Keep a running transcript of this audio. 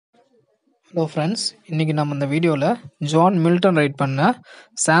Hello friends, இன்றைக்கி நம்ம இந்த வீடியோவில் ஜான் மில்டன் ரைட் பண்ண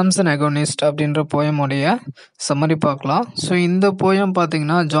சாம்சன் அகோனிஸ்ட் அப்படின்ற போயமுடைய சம்மரி பார்க்கலாம். ஸோ இந்த போயம்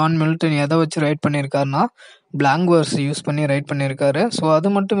பார்த்தீங்கன்னா ஜான் மில்டன் எதை வச்சு ரைட் பண்ணியிருக்காருன்னா blank verse யூஸ் பண்ணி ரைட் பண்ணியிருக்காரு. ஸோ அது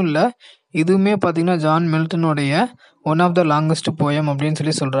மட்டும் இல்லை, இதுவுமே பார்த்தீங்கன்னா John மில்டனுடைய one of the longest poem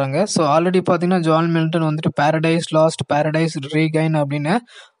அப்படின்னு சொல்கிறாங்க. ஸோ ஆல்ரெடி பார்த்தீங்கன்னா ஜான் மில்டன் வந்துட்டு பேரடைஸ் லாஸ்ட், பேரடைஸ் ரீகைன் அப்படின்னு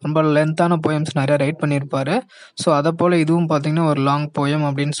ரொம்ப லென்த்தான போயம்ஸ் நிறையா ரைட் பண்ணியிருப்பாரு. ஸோ அதை போல் இதுவும் பார்த்தீங்கன்னா ஒரு லாங் போயம்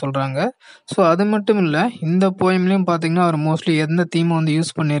அப்படின்னு சொல்கிறாங்க. ஸோ அது மட்டும் இல்லை, இந்த போயம்லேயும் பார்த்தீங்கன்னா அவர் மோஸ்ட்லி எந்த தீமை வந்து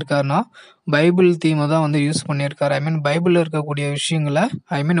யூஸ் பண்ணியிருக்காருன்னா பைபிள் தீமை தான் வந்து யூஸ் பண்ணியிருக்காரு. பைபிளில் இருக்கக்கூடிய விஷயங்களை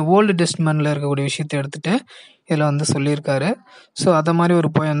ஓல்டு டெஸ்ட்மெண்ட்டில் இருக்கக்கூடிய விஷயத்தை எடுத்துகிட்டு இதில் வந்து சொல்லியிருக்காரு. ஸோ அதை மாதிரி ஒரு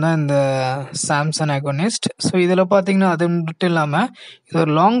போயம் தான் இந்த சாம்சன் அகோனிஸ்ட். ஸோ இதில் பார்த்தீங்கன்னா அது மட்டும் இல்லாமல் இது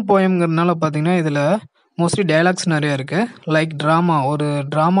ஒரு லாங் போயம்ங்கிறதுனால பார்த்தீங்கன்னா இதில் மோஸ்ட்லி டைலாக்ஸ் நிறையா இருக்குது. லைக் ட்ராமா, ஒரு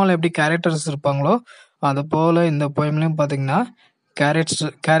ட்ராமாவில் எப்படி கேரக்டர்ஸ் இருப்பாங்களோ அது போல் இந்த போயம்லேயும் பார்த்தீங்கன்னா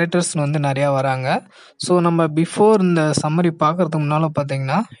கேரக்டர்ஸ் வந்து நிறையா வராங்க. ஸோ நம்ம பிஃபோர் இந்த சம்மரி பார்க்குறதுக்கு முன்னால்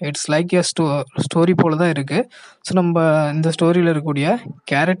பார்த்தீங்கன்னா இட்ஸ் லைக் எ ஸ்டோரி போல தான் இருக்குது. ஸோ நம்ம இந்த ஸ்டோரியில் இருக்கக்கூடிய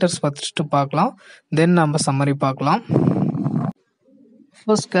கேரக்டர்ஸ் ஃபஸ்ட்டு பார்க்கலாம், தென் நம்ம சம்மரி பார்க்கலாம்.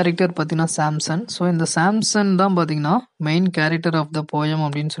 ஃபர்ஸ்ட் கேரக்டர் பார்த்தீங்கன்னா சாம்சன். ஸோ இந்த சாம்சன் தான் பார்த்தீங்கன்னா main character of the poem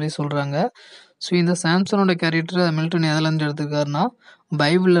அப்படின்னு சொல்கிறாங்க. ஸோ இந்த சாம்சனோட கேரக்டர் மில்டன் எதுலேருந்து எடுத்திருக்காருன்னா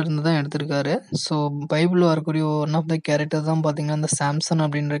பைபிளில் இருந்து தான் எடுத்திருக்காரு. ஸோ பைபிளில் வரக்கூடிய ஒன் ஆஃப் த கேரக்டர் தான் பார்த்தீங்கன்னா இந்த சாம்சன்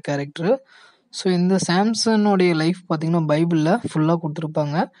அப்படின்ற கேரக்டர். ஸோ இந்த சாம்சனுடைய லைஃப் பார்த்தீங்கன்னா பைபிளில் ஃபுல்லாக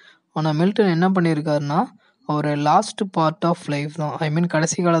கொடுத்துருப்பாங்க. ஆனால் மில்டன் என்ன பண்ணியிருக்காருன்னா ஒரு லாஸ்ட் பார்ட் ஆஃப் லைஃப் தான்,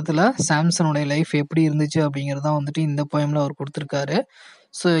 கடைசி காலத்தில் சாம்சனுடைய லைஃப் எப்படி இருந்துச்சு அப்படிங்கிறது தான் வந்துட்டு இந்த போயமில் அவர் கொடுத்துருக்காரு.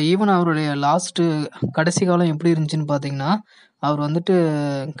 ஸோ ஈவன் அவருடைய கடைசி காலம் எப்படி இருந்துச்சுன்னு பார்த்தீங்கன்னா அவர் வந்துட்டு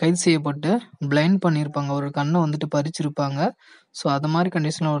கைது செய்யப்பட்டு பிளைண்ட் பண்ணியிருப்பாங்க, ஒரு கண்ணை வந்துட்டு பறிச்சிருப்பாங்க. ஸோ அது மாதிரி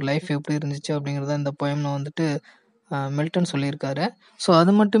கண்டிஷனில் ஒரு லைஃப் எப்படி இருந்துச்சு அப்படிங்கிறத இந்த போயமில் வந்துட்டு மில்டன் சொல்லியிருக்காரு. ஸோ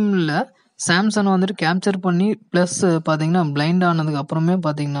அது மட்டும் இல்லை, சாம்சனை வந்துட்டு கேப்சர் பண்ணி ப்ளஸ் பார்த்தீங்கன்னா பிளைண்ட் ஆனதுக்கு அப்புறமே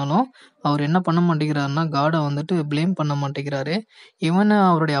பார்த்தீங்கன்னாலும் அவர் என்ன பண்ண மாட்டேங்கிறாருன்னா காடை வந்துட்டு ப்ளேம் பண்ண மாட்டேங்கிறாரு. ஈவன்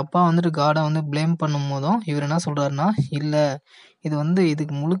அவருடைய அப்பா வந்துட்டு காடை வந்து ப்ளேம் பண்ணும் போதும் இவர் என்ன சொல்கிறாருன்னா, இல்லை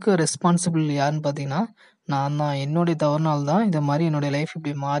இதுக்கு முழுக்க ரெஸ்பான்சிபிள் யாருன்னு பார்த்தீங்கன்னா நான் தான், என்னுடைய தவறுனால தான் இதை மாதிரி என்னுடைய லைஃப்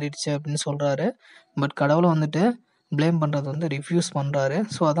இப்படி மாறிடுச்சு அப்படின்னு சொல்கிறாரு. பட் கடவுளை வந்துட்டு ப்ளேம் பண்ணுறது வந்து ரிஃப்யூஸ் பண்ணுறாரு.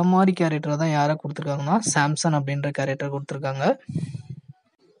 ஸோ அதை மாதிரி கேரக்டர் தான் யாரை கொடுத்துருக்காங்கன்னா சாம்சன் அப்படின்ற கேரக்டர் கொடுத்துருக்காங்க.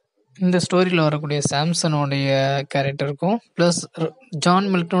 இந்த ஸ்டோரியில் வரக்கூடிய சாம்சனோடைய கேரக்டருக்கும் ப்ளஸ் ஜான்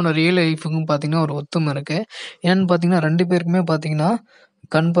மில்டனோட ரியல் லைஃபுக்கும் பார்த்தீங்கன்னா ஒரு ஒத்துமை இருக்குது. ஏன்னு பார்த்தீங்கன்னா ரெண்டு பேருக்குமே பார்த்தீங்கன்னா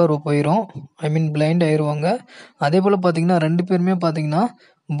கண் பார்வை போயிடும், பிளைண்ட் ஆயிடுவாங்க. அதே போல் பார்த்தீங்கன்னா ரெண்டு பேருமே பார்த்தீங்கன்னா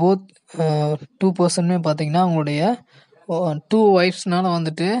போத் 2 பர்சனுமே பார்த்தீங்கன்னா அவங்களுடைய 2 ஒய்ஃப்ஸ்னால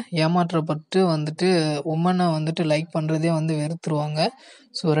வந்துட்டு ஏமாற்றப்பட்டு வந்துட்டு உமனை வந்துட்டு லைக் பண்ணுறதே வந்து வெறுத்துருவாங்க.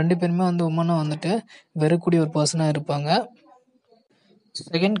 ஸோ ரெண்டு பேருமே வந்து உமனை வந்துட்டு வெறுக்கக்கூடிய ஒரு பர்சனாக இருப்பாங்க.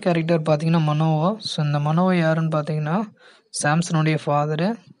 செகண்ட் கேரக்டர் பார்த்தீங்கன்னா மனோவா. ஸோ இந்த மனோவா யாருன்னு பார்த்தீங்கன்னா சாம்சனுடைய ஃபாதரு.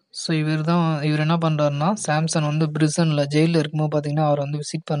 ஸோ இவர் என்ன பண்ணுறாருன்னா சாம்சன் வந்து பிரிசனில் ஜெயிலில் இருக்கும்போது பார்த்தீங்கன்னா அவர் வந்து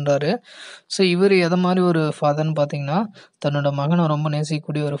விசிட் பண்ணுறாரு. ஸோ இவர் எதை மாதிரி ஒரு ஃபாதர்னு பார்த்தீங்கன்னா தன்னோட மகனை ரொம்ப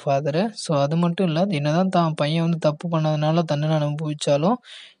நேசிக்கக்கூடிய ஒரு ஃபாதரு. ஸோ அது மட்டும் இல்லை, என்னதான் தான் பையன் வந்து தப்பு பண்ணதுனால தண்டனை அனுபவிச்சாலும்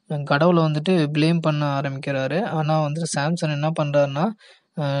கடவுளை வந்துட்டு ப்ளேம் பண்ண ஆரம்பிக்கிறாரு. ஆனால் வந்துட்டு சாம்சன் என்ன பண்ணுறாருன்னா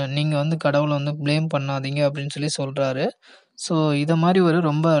நீங்கள் வந்து கடவுளை வந்து ப்ளேம் பண்ணாதீங்க அப்படின்னு சொல்கிறாரு. ஸோ இதை மாதிரி ஒரு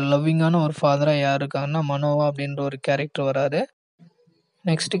ரொம்ப லவ்விங்கான ஒரு ஃபாதராக யார் இருக்காங்கன்னா மனோவா அப்படின்ற ஒரு கேரக்டர் வராரு.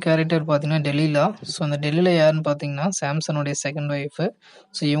 நெக்ஸ்ட் கேரக்டர் பார்த்தீங்கன்னா டெலிலா. ஸோ அந்த டெலிலா யாருன்னு பார்த்தீங்கன்னா சாம்சனுடைய செகண்ட் ஒய்ஃபு.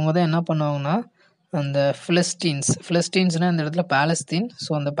 ஸோ இவங்க தான் என்ன பண்ணுவாங்கன்னா அந்த ஃபிலஸ்டீன்ஸ்னால் இந்த இடத்துல பாலஸ்தீன்.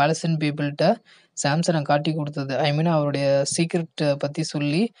 ஸோ அந்த பாலஸ்தீன் பீப்புள்கிட்ட சாம்சனை காட்டி கொடுத்தது, அவருடைய சீக்ரெட்டை பற்றி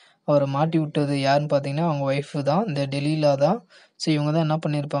சொல்லி அவரை மாட்டி விட்டது யாருன்னு பார்த்தீங்கன்னா அவங்க ஒய்ஃபு தான், இந்த டெலிலா தான். ஸோ இவங்க தான் என்ன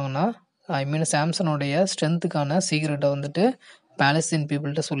பண்ணியிருப்பாங்கன்னா சாம்சனுடைய ஸ்ட்ரென்த்துக்கான சீக்ரெட்டை வந்துட்டு பாலஸ்தீன்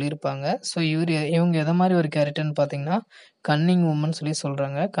பீப்புள்கிட்ட சொல்லியிருப்பாங்க. ஸோ இவங்க எதை மாதிரி ஒரு கேரக்டர்னு பார்த்தீங்கன்னா கன்னிங் உமன்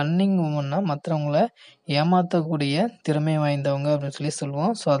சொல்கிறாங்க. கன்னிங் உமன்னா மற்றவங்கள ஏமாற்றக்கூடிய திறமை வாய்ந்தவங்க அப்படின்னு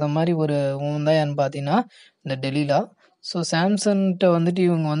சொல்லுவோம். ஸோ அதை மாதிரி ஒரு உமன் தான் யாருன்னு பார்த்தீங்கன்னா இந்த டெலிலா. ஸோ சாம்சன்கிட்ட வந்துட்டு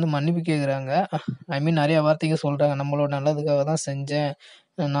இவங்க வந்து மன்னிப்பு கேட்குறாங்க. நிறைய வார்த்தைகள் சொல்கிறாங்க, நம்மளோட நல்லதுக்காக தான் செஞ்சேன்,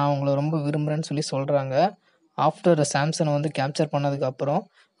 நான் உங்களை ரொம்ப விரும்புகிறேன்னு சொல்கிறாங்க ஆஃப்டர் சாம்சனை வந்து கேப்சர் பண்ணதுக்கப்புறம்.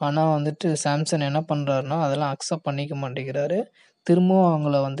 ஆனால் வந்துட்டு சாம்சன் என்ன பண்ணுறாருன்னா அதெல்லாம் அக்செப்ட் பண்ணிக்க மாட்டேங்கிறாரு. திரும்பவும்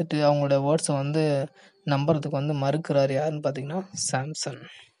அவங்கள வந்துட்டு அவங்களோட வேர்ட்ஸை வந்து நம்புறதுக்கு வந்து மறுக்கிறாரு யாருன்னு பார்த்தீங்கன்னா சாம்சன்.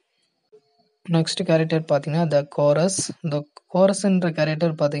 நெக்ஸ்ட் கேரக்டர் பார்த்தீங்கன்னா த கோரஸ். இந்த கோரஸ்ன்ற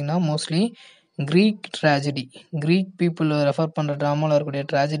கேரக்டர் பார்த்தீங்கன்னா mostly creek tragedy, creek people refer பண்ணுற ட்ராமாவில் இருக்கக்கூடிய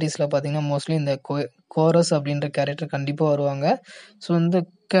ட்ராஜடிஸில் பார்த்தீங்கன்னா மோஸ்ட்லி இந்த கோரஸ் அப்படின்ற கேரக்டர் கண்டிப்பாக வருவாங்க. ஸோ இந்த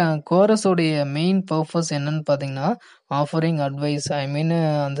கோரஸோடைய மெயின் பர்பஸ் என்னன்னு பார்த்தீங்கன்னா, ஆஃபரிங் அட்வைஸ்.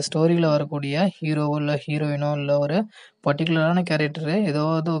 அந்த ஸ்டோரியில வரக்கூடிய ஹீரோவோ இல்ல ஹீரோயினோ இல்ல ஒரு பர்ட்டிகுலரான கேரக்டரு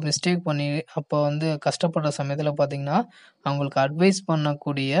ஏதாவது ஒரு மிஸ்டேக் பண்ணி அப்போ வந்து கஷ்டப்படுற சமயத்தில பார்த்தீங்கன்னா, அவங்களுக்கு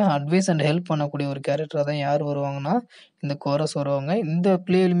அட்வைஸ் அண்ட் ஹெல்ப் பண்ணக்கூடிய ஒரு கேரக்டரா தான் யார் வருவாங்கன்னா, இந்த கோரஸ் வருவாங்க. இந்த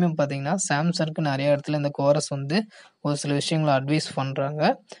பிளேலயுமே பார்த்தீங்கன்னா, சாம்சனுக்கு நெறைய இடத்துல இந்த கோரஸ் வந்து ஒரு சில விஷயங்கள அட்வைஸ் பண்றாங்க.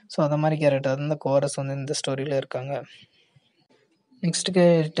 ஸோ, அந்த மாரி கேரக்டர் தான் இந்த கோரஸ் வந்து இந்த ஸ்டோரியில இருக்காங்க. Next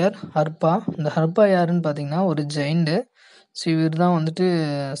character ஹர்பா. இந்த ஹர்பா யாருன்னு பார்த்தீங்கன்னா, ஒரு ஜெயண்ட். ஸோ, இவர் தான் வந்துட்டு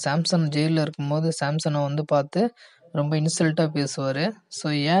சாம்சன் ஜெயில்ல இருக்கும்போது சாம்சன வந்து பார்த்து ரொம்ப இன்சல்ட்டா பேசுவாரு. ஸோ,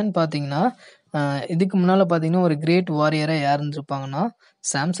 ஏன்னு பார்த்தீங்கன்னா, இதுக்கு முன்னால பார்த்தீங்கன்னா, ஒரு கிரேட் வாரியரா யார் இருந்திருப்பாங்கன்னா,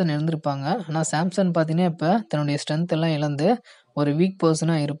 சாம்சன் இருந்திருப்பாங்க. ஆனா சாம்சன் பார்த்தீங்கன்னா, இப்ப தன்னுடைய ஸ்ட்ரென்த் எல்லாம் இழந்து ஒரு வீக்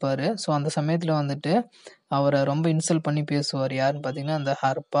பெர்சனா இருப்பாரு. ஸோ, அந்த சமயத்துல வந்துட்டு அவர ரொம்ப இன்சல்ட் பண்ணி பேசுவாரு. யாருன்னு பார்த்தீங்கன்னா, அந்த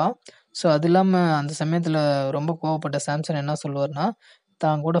ஹர்பா. ஸோ, அது இல்லாம அந்த சமயத்துல ரொம்ப கோவப்பட்ட சாம்சன் என்ன சொல்லுவாருன்னா,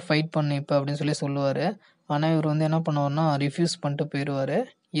 தான் கூட ஃபைட் பண்ணு இப்ப அப்படின்னு சொல்லி சொல்லுவாரு. ஆனா, இவர் வந்து என்ன பண்ணுவாருன்னா, ரிஃப்யூஸ் பண்ணிட்டு போயிருவாரு.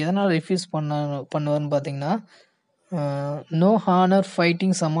 எதனால ரிஃப்யூஸ் பண்ணுவாருன்னு பார்த்தீங்கன்னா, no honour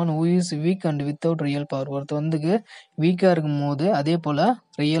fighting someone who is weak and without real power. ஒருத்தர் வந்துக்கு வீக்கா இருக்கும்போது, அதே போல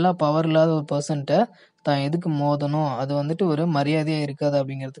ரியலா பவர் இல்லாத ஒரு பெர்சன்ட்ட தான் எதுக்கு மோதணும்? அது வந்துட்டு ஒரு மரியாதையா இருக்காது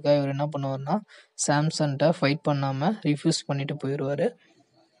அப்படிங்கிறதுக்காக இவர் என்ன பண்ணுவாருன்னா, சாம்சன்ட்ட ஃபைட் பண்ணாம ரிஃப்யூஸ் பண்ணிட்டு போயிருவாரு.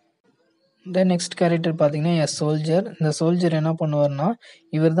 நெக்ஸ்ட் கேரக்டர் பார்த்தீங்கன்னா, சோல்ஜர். இந்த சோல்ஜர் என்ன பண்ணுவாருன்னா,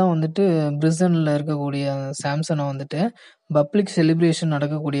 இவர் தான் வந்துட்டு பிரிசன்ல இருக்கக்கூடிய சாம்சன வந்துட்டு பப்ளிக் செலிப்ரேஷன்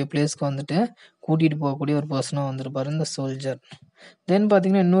நடக்கக்கூடிய பிளேஸ்க்கு வந்துட்டு கூட்டிட்டு போகக்கூடிய ஒரு பெர்சனா வந்திருப்பாரு இந்த சோல்ஜர்.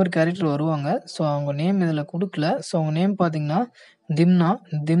 பார்த்தீங்கன்னா, இன்னொரு கேரக்டர் வருவாங்க. ஸோ, அவங்க நேம் இதில குடுக்கல. ஸோ, அவங்க நேம் பார்த்தீங்கன்னா, திம்னா.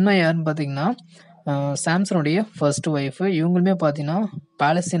 திம்னா யாருன்னு பார்த்தீங்கன்னா, சாம்சனுடைய ஃபர்ஸ்ட் ஒய்ஃப். இவங்களுமே பார்த்தீங்கன்னா,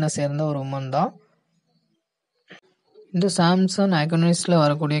 பாலஸ்தீனை சேர்ந்த ஒரு உமன் தான். இந்த சாம்சன் அகோனிஸ்ட்ல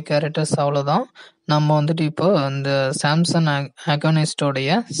வரக்கூடிய கேரக்டர்ஸ் அவ்வளோதான். நம்ம வந்துட்டு இப்போ அந்த சாம்சன்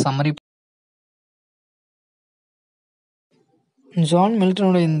அகோனிஸ்டோடைய சம்மரி. ஜான்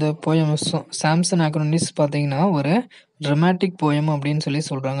மில்டனோட இந்த போயம் சாம்சன் அகோனிஸ்ட் பார்த்தீங்கன்னா, ஒரு ட்ரமாட்டிக் போயம் அப்படின்னு சொல்லி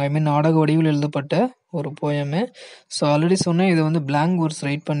சொல்றாங்க. நாடக வடிவில் எழுதப்பட்ட ஒரு போயமு. ஸோ, ஆல்ரெடி சொன்னேன் இது வந்து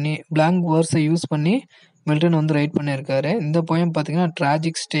பிளாங்க் வேர்ஸை யூஸ் பண்ணி மில்டன் வந்து ரைட் பண்ணியிருக்காரு. இந்த போயம் பார்த்தீங்கன்னா,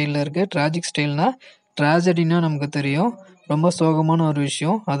 ட்ராஜிக் ஸ்டைல்ல இருக்கு. ட்ராஜிக் ஸ்டைல்னா ட்ராஜடினா நமக்கு தெரியும். ரொம்ப சோகமான ஒரு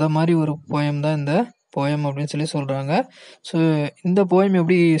விஷயம். அத மாரி ஒரு போயம் தான் இந்த போயம் அப்படின்னு சொல்லி சொல்றாங்க. ஸோ, இந்த போயம்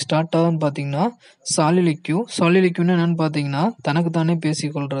எப்படி ஸ்டார்ட் ஆகுதுன்னு பார்த்தீங்கன்னா, சாலிலிக்யூன்னா என்னன்னு பார்த்தீங்கன்னா, தனக்கு தானே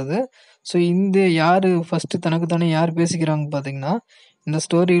பேசிக்கொள்றது. ஸோ, இந்த ஃபர்ஸ்ட் தனக்கு தானே யார் பேசிக்கிறாங்கன்னு பார்த்தீங்கன்னா, இந்த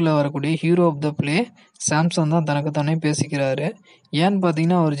ஸ்டோரியில வரக்கூடிய hero of the play Samson தான் தனக்கு தானே பேசிக்கிறாரு. ஏன்னு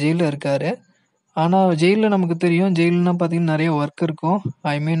பார்த்தீங்கன்னா, அவர் ஜெயில்ல இருக்காரு. ஆனா ஜெயில்ல நமக்கு தெரியும். ஜெயில்னா பார்த்தீங்கன்னா, நெறைய ஒர்க் இருக்கும்.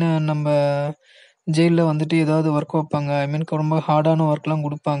 நம்ம ஜெயில்ல வந்துட்டு ஏதாவது ஒர்க் வைப்பாங்க. ரொம்ப ஹார்டான ஒர்க்லாம்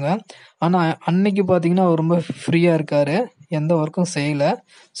குடுப்பாங்க. ஆனா அன்னைக்கு பார்த்தீங்கன்னா, அவர் ரொம்ப ஃப்ரீயா இருக்காரு. எந்த ஒர்க்கும் செய்யல.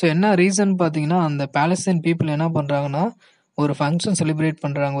 ஸோ, என்ன ரீசன் பார்த்தீங்கன்னா, அந்த பாலஸ்தீன் பீப்பிள் என்ன பண்றாங்கன்னா, ஒரு ஃபங்ஷன் செலிப்ரேட்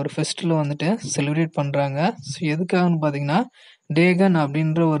பண்றாங்க. ஒரு ஃபெஸ்டிவல் வந்துட்டு செலிப்ரேட் பண்றாங்க. ஸோ, எதுக்காகன்னு பார்த்தீங்கன்னா, டேகன்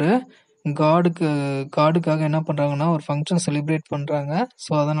அப்படின்ற ஒரு காடுக்காக என்ன பண்றாங்கன்னா, ஒரு ஃபங்ஷன் செலிப்ரேட் பண்றாங்க.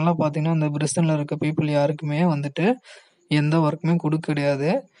 ஸோ, அதனால பார்த்தீங்கன்னா, அந்த பிரிஸ்டன்ல இருக்க பீப்பிள் யாருக்குமே வந்துட்டு எந்த ஒர்க்குமே கிடையாது.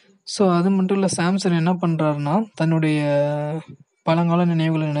 ஸோ, அது மட்டும் இல்ல சாம்சன் என்ன பண்றாருன்னா, தன்னுடைய பழங்கால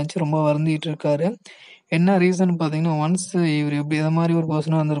நினைவுகள நினைச்சு ரொம்ப வருந்திட்டு இருக்காரு. என்ன ரீசன் பார்த்தீங்கன்னா, ஒன்ஸ் இவரு எத மாரி ஒரு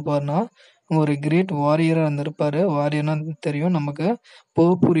பெர்சனா இருந்திருப்பாருன்னா, ஒரு கிரேட் வாரியரா இருந்திருப்பாரு. வாரியர்னா தெரியும் நமக்கு.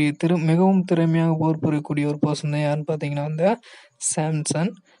 மிகவும் திறமையாக போர் புரியக்கூடிய ஒரு பெர்சன் தான் யாருன்னு பார்த்தீங்கன்னா, அந்த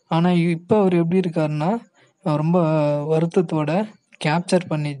சாம்சன். ஆனா இப்ப அவரு எப்படி இருக்காருன்னா, ரொம்ப வருத்தத்தோட கேப்சர்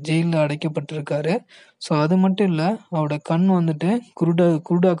பண்ணி ஜெயில்ல அடைக்கப்பட்டிருக்காரு. ஸோ, அது மட்டும் இல்ல, அவரோட கண் வந்துட்டு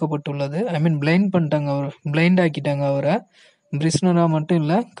குருடாக்கப்பட்டுள்ளது. பிளைண்ட் ஆக்கிட்டாங்க அவர. பிரிஸ்னரா மட்டும்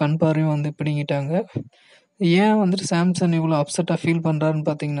இல்ல, கண் பார்வையும் வந்து பிடுங்கிட்டாங்க. ஏன் வந்துட்டு சாம்சன் இவ்வளோ அப்செட்டா ஃபீல் பண்றாருன்னு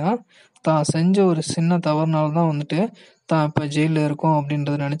பார்த்தீங்கன்னா, தான் செஞ்ச ஒரு சின்ன தவறுனால தான் வந்துட்டு, தான் இப்ப ஜெயில்ல இருக்கோம்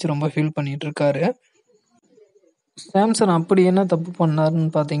அப்படின்றத நினைச்சு ரொம்ப ஃபீல் பண்ணிட்டு இருக்காரு. சாம்சன் அப்படி என்ன தப்பு பண்ணாருன்னு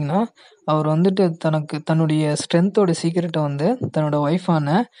பார்த்தீங்கன்னா, அவர் வந்துட்டு தன்னுடைய ஸ்ட்ரென்த்தோட சீக்ரெட்ட வந்து தன்னோட ஒய்ஃபான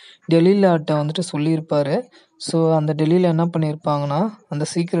டெலிலாட்ட வந்துட்டு சொல்லியிருப்பாரு. ஸோ, அந்த டெலிலா என்ன பண்ணியிருப்பாங்கன்னா, அந்த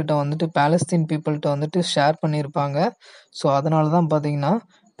சீக்ரெட்ட வந்துட்டு பாலஸ்தீன் பீப்பிள்ட்ட வந்துட்டு ஷேர் பண்ணியிருப்பாங்க. ஸோ, அதனால தான் பார்த்தீங்கன்னா,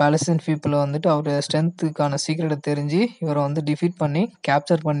 பாலஸ்தீன் பீப்பிள் வந்துட்டு அவரு ஸ்ட்ரென்த்துக்கான சீக்ரெட்ட தெரிஞ்சு, இவர வந்து டிஃபீட் பண்ணி,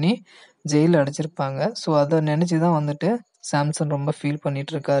 கேப்சர் பண்ணி ஜெயில்ல அடைச்சிருப்பாங்க. ஸோ, அத நினைச்சு தான் வந்துட்டு சாம்சன் ரொம்ப ஃபீல்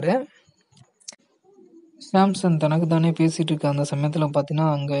பண்ணிட்டு இருக்காரு. சாம்சன் தனக்கு தானே பேசிட்டு இருக்க அந்த சமயத்துல பார்த்தீங்கன்னா,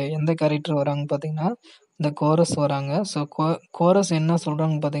 அங்க எந்த கேரக்டர் வராங்கன்னு பார்த்தீங்கன்னா, இந்த கோரஸ் வராங்க. ஸோ, கோரஸ் என்ன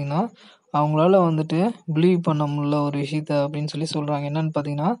சொல்றாங்கன்னு பார்த்தீங்கன்னா, அவங்களால வந்துட்டு பிலீவ் பண்ண முடியல ஒரு விஷயத்த அப்படின்னு சொல்லி சொல்றாங்க. என்னன்னு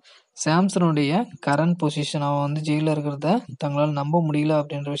பார்த்தீங்கன்னா, சாம்சனுடைய கரண்ட் பொசிஷன் அவன் வந்து ஜெயில்ல இருக்கிறத தங்களால நம்ப முடியல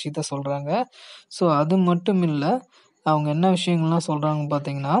அப்படின்ற விஷயத்த சொல்றாங்க. ஸோ, அது மட்டும் இல்ல, அவங்க என்ன விஷயங்கள்லாம் சொல்கிறாங்கன்னு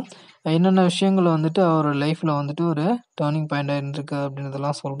பார்த்தீங்கன்னா, என்னென்ன விஷயங்கள் வந்துட்டு அவர் லைஃப்பில் வந்துட்டு ஒரு டேர்னிங் பாயிண்டாக இருந்திருக்கு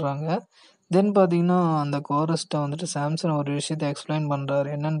அப்படின்றதெல்லாம் சொல்கிறாங்க. தென் பார்த்தீங்கன்னா, அந்த கோரஸ்ட்ட வந்துட்டு சாம்சன் ஒரு விஷயத்த எக்ஸ்பிளைன் பண்ணுறாரு.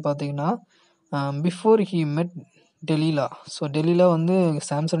 என்னன்னு பார்த்தீங்கன்னா, பிஃபோர் ஹி மெட் டெலீலா. ஸோ டெலீலா வந்து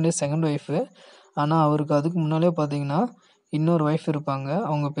சாம்சனுடைய செகண்ட் ஒய்ஃபு. ஆனால் அவருக்கு அதுக்கு முன்னாலே பார்த்தீங்கன்னா, இன்னொரு ஒய்ஃப் இருப்பாங்க.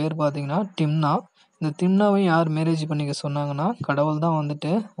 அவங்க பேர் பார்த்தீங்கன்னா டிம்னா. இந்த திம்னாவையும் யார் மேரேஜ் பண்ணிக்க சொன்னாங்கன்னா, கடவுள் தான்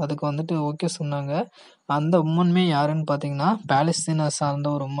வந்துட்டு அதுக்கு வந்துட்டு ஓகே சொன்னாங்க. அந்த உமனுமே யாருன்னு பார்த்தீங்கன்னா, பாலஸ்தீனை சார்ந்த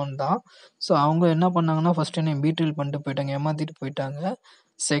ஒரு உமன் தான். ஸோ அவங்க என்ன பண்ணாங்கன்னா, ஃபர்ஸ்ட் என்னை பீட்ரீல் பண்ணிட்டு போயிட்டாங்க, ஏமாத்திட்டு போயிட்டாங்க.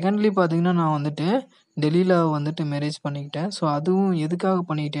 செகண்ட்லி பார்த்தீங்கன்னா, நான் வந்துட்டு டெல்லியில வந்துட்டு மேரேஜ் பண்ணிக்கிட்டேன். ஸோ அதுவும் எதுக்காக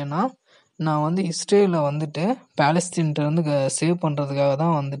பண்ணிக்கிட்டேன்னா, நான் வந்து இஸ்ரேல வந்துட்டு பாலஸ்தீன்ட்ட இருந்து சேவ் பண்ணுறதுக்காக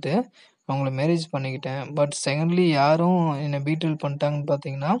தான் வந்துட்டு அவங்கள மேரேஜ் பண்ணிக்கிட்டேன். பட் செகண்ட்லி யாரும் என்னை பீட்ரீல் பண்ணிட்டாங்கன்னு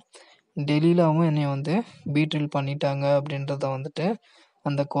பார்த்தீங்கன்னா, டெல்லியிலவும் என்னைய வந்து பீட்ரீல் பண்ணிட்டாங்க அப்படின்றத வந்துட்டு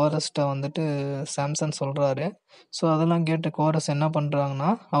அந்த கோரஸ்ட்ட வந்துட்டு சாம்சன் சொல்கிறாரு. ஸோ அதெல்லாம் கேட்ட கோரஸ் என்ன பண்ணுறாங்கன்னா,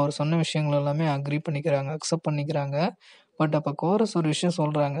 அவர் சொன்ன விஷயங்கள் எல்லாமே அக்ரி பண்ணிக்கிறாங்க, அக்செப்ட் பண்ணிக்கிறாங்க. பட் அப்போ கோரஸ் ஒரு விஷயம்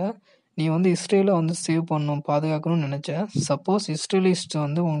சொல்கிறாங்க, நீ வந்து இஸ்ரேலை வந்து சேவ் பண்ணணும், பாதுகாக்கணும்னு நினச்ச. சப்போஸ் இஸ்ரேலிஸ்ட்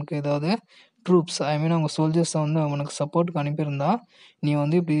வந்து உனக்கு ஏதாவது ட்ரூப்ஸ் ஐ மீன் அவங்க சோல்ஜர்ஸை வந்து உனக்கு சப்போர்ட்டுக்கு அனுப்பியிருந்தா, நீ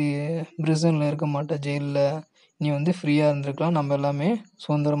வந்து இப்படி பிரிசனில் இருக்க மாட்ட, ஜெயிலில். நீ வந்து ஃப்ரீயாக இருந்திருக்கலாம், நம்ம எல்லாமே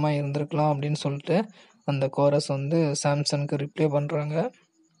சுதந்திரமாக இருந்திருக்கலாம் அப்படின்னு சொல்லிட்டு அந்த கோரஸ் வந்து சாம்சனுக்கு ரிப்ளை பண்ணுறாங்க.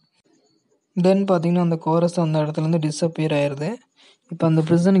 தென் பார்த்தீங்கன்னா, அந்த கோரஸ் அந்த இடத்துலேருந்து டிஸப்பியர் ஆயிடுது. இப்போ அந்த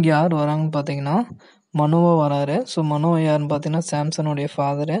பிரிசனுக்கு யார் வராங்கன்னு பார்த்தீங்கன்னா, மனோவா வராரு. ஸோ மனோவா யாருன்னு பார்த்தீங்கன்னா, சாம்சனுடைய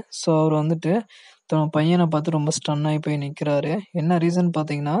ஃபாதரு. ஸோ அவர் வந்துட்டு தன் பையனை பார்த்து ரொம்ப ஸ்டன் ஆகி போய் நிற்கிறாரு. என்ன ரீசன்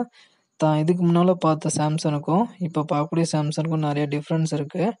பார்த்தீங்கன்னா, தான் இதுக்கு முன்னால் பார்த்த சாம்சனுக்கும் இப்போ பார்க்கக்கூடிய சாம்சனுக்கும் நிறைய டிஃப்ரென்ஸ்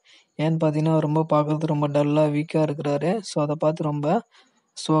இருக்குது. ஏன்னு பார்த்தீங்கன்னா, அவர் ரொம்ப பார்க்குறது ரொம்ப டல்லாக வீக்காக இருக்கிறாரு. ஸோ அதை பார்த்து ரொம்ப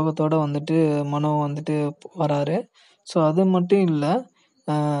சோகத்தோட வந்துட்டு மனோ வந்துட்டு வராரு. ஸோ அது மட்டும் இல்லை,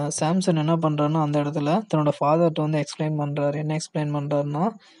 சாம்சன் என்ன பண்ணுறாருன்னா, அந்த இடத்துல தன்னோட ஃபாதர்கிட்ட வந்து எக்ஸ்பிளைன் பண்ணுறாரு. என்ன எக்ஸ்பிளைன் பண்ணுறாருன்னா,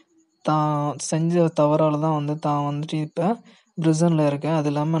 தான் செஞ்ச தவறால் தான் வந்து தான் வந்துட்டு இப்போ பிரிசனில் இருக்கேன். அது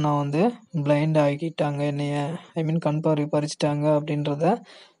இல்லாமல் நான் வந்து பிளைண்ட் ஆக்கிட்டாங்க என்னைய, ஐ மீன் கண் பார்வை பறிச்சிட்டாங்க அப்படின்றத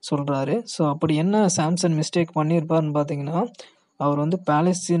சொல்கிறாரு. ஸோ அப்படி என்ன சாம்சன் மிஸ்டேக் பண்ணியிருப்பாருன்னு பார்த்தீங்கன்னா, அவர் வந்து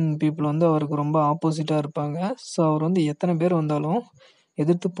பாலஸ்தீன் பீப்புள் வந்து அவருக்கு ரொம்ப ஆப்போசிட்டாக இருப்பாங்க. ஸோ அவர் வந்து எத்தனை பேர் வந்தாலும்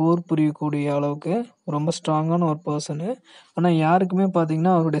எதிர்த்து போர் புரியக்கூடிய அளவுக்கு ரொம்ப ஸ்ட்ராங்கான ஒரு பர்சனு. ஆனால் யாருக்குமே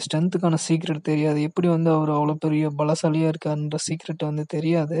பார்த்தீங்கன்னா, அவருடைய ஸ்ட்ரென்த்துக்கான சீக்ரெட் தெரியாது. எப்படி வந்து அவர் அவ்வளோ பெரிய பலசாலியாக இருக்காருன்ற சீக்ரெட் வந்து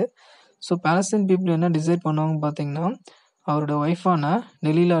தெரியாது. ஸோ பாலஸ்தீன் பீப்புள் என்ன டிசைட் பண்ணுவாங்கன்னு பார்த்தீங்கன்னா, அவரோட ஒய்ஃபான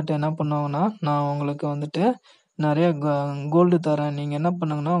டெலீலாட்ட என்ன பண்ணுவாங்கன்னா, நான் உங்களுக்கு வந்துட்டு நிறைய கோல்டு தரேன். நீங்கள் என்ன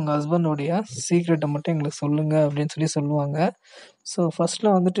பண்ணுங்கன்னா, உங்கள் ஹஸ்பண்டோடைய சீக்ரெட்டை மட்டும் எங்களுக்கு சொல்லுங்கள் அப்படின்னு சொல்லுவாங்க. ஸோ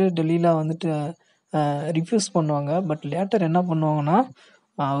ஃபர்ஸ்ட்டில் வந்துட்டு டெலீலா வந்துட்டு ரிஃப்யூஸ் பண்ணுவாங்க. பட் லேட்டர் என்ன பண்ணுவாங்கன்னா,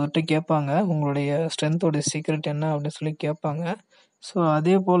 அவர்கிட்ட கேட்பாங்க, உங்களுடைய ஸ்ட்ரென்த்தோடைய சீக்ரெட் என்ன அப்படின்னு சொல்லி கேட்பாங்க. ஸோ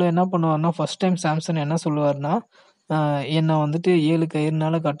அதே போல் என்ன பண்ணுவார்னா, ஃபர்ஸ்ட் டைம் சாம்சன் என்ன சொல்லுவார்னா, என்னை வந்துட்டு 7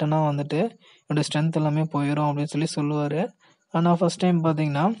 கயிறுனால கட்டினா வந்துட்டு என்னோடய ஸ்ட்ரென்த் எல்லாமே போயிடும் அப்படின்னு சொல்லுவார். ஆனால் ஃபர்ஸ்ட் டைம்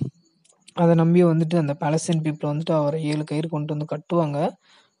பார்த்தீங்கன்னா, அதை நம்பி வந்துட்டு அந்த பாலஸ்தீன் பீப்புள் வந்துட்டு அவரை 7 கயிறு கொண்டு வந்து கட்டுவாங்க.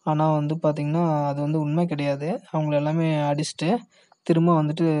 ஆனால் வந்து பார்த்தீங்கன்னா, அது வந்து உண்மை கிடையாது. அவங்கள எல்லாமே அடிச்சுட்டு திரும்ப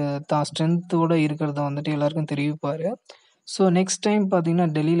வந்துட்டு தான் ஸ்ட்ரென்த்தோட இருக்கிறத வந்துட்டு எல்லாருக்கும் தெரிவிப்பார். ஸோ நெக்ஸ்ட் டைம் பார்த்தீங்கன்னா,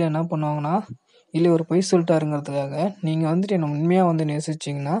 டெல்லியில் என்ன பண்ணுவாங்கன்னா, இல்லை ஒரு பொய் சொல்லிட்டாருங்கிறதுக்காக, நீங்கள் வந்துட்டு என்னை உண்மையாக வந்து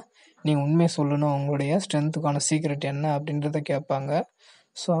நேசிச்சிங்கன்னா, நீங்கள் உண்மையை சொல்லணும், உங்களுடைய ஸ்ட்ரென்த்துக்கான சீக்ரெட் என்ன அப்படின்றத கேட்பாங்க.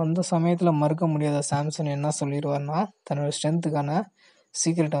 ஸோ அந்த சமயத்தில் மறுக்க முடியாத சாம்சன் என்ன சொல்லிடுவார்னா, தன்னோட ஸ்ட்ரென்த்துக்கான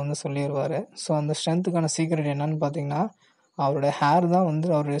சீக்ரெட்டை வந்து சொல்லிடுவார். ஸோ அந்த ஸ்ட்ரென்த்துக்கான சீக்ரெட் என்னன்னு பார்த்தீங்கன்னா, அவரோட ஹேர் தான் வந்து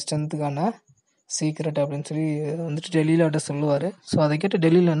அவருடைய ஸ்ட்ரென்த்துக்கான சீக்ரெட் அப்படின்னு வந்துட்டு டெல்லியிலாட்ட சொல்லுவார். ஸோ அதை கேட்டு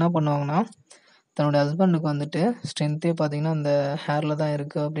டெல்லியில் என்ன பண்ணுவாங்கன்னா, தன்னோட ஹஸ்பண்டுக்கு வந்துட்டு ஸ்ட்ரென்த்தே பார்த்தீங்கன்னா அந்த ஹேரில் தான்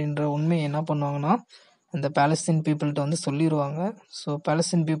இருக்குது அப்படின்ற உண்மையை என்ன பண்ணுவாங்கன்னா, அந்த பாலஸ்தீன் பீப்புள்கிட்ட வந்து சொல்லிடுவாங்க. ஸோ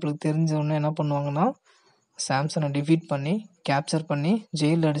பாலஸ்தீன் பீப்புளுக்கு தெரிஞ்ச உடனே என்ன பண்ணுவாங்கன்னா, சாம்சனை டிஃபீட் பண்ணி கேப்சர் பண்ணி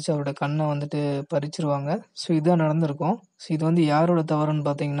ஜெயிலில் அடித்து அவரோட கண்ணை வந்துட்டு பறிச்சிருவாங்க. ஸோ இதுதான் நடந்திருக்கும். ஸோ இது வந்து யாரோட தவறுன்னு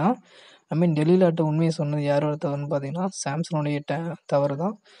பார்த்தீங்கன்னா, ஐ மீன் டெல்லியிலாட்ட உண்மையை சொன்னது யாரோட தவறுன்னு பார்த்தீங்கன்னா, சாம்சனுடைய தவறு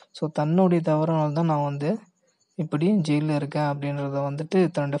தான். ஸோ தன்னுடைய தவறுனால தான் நான் வந்து இப்படி ஜெயிலில் இருக்கேன் அப்படின்றத வந்துட்டு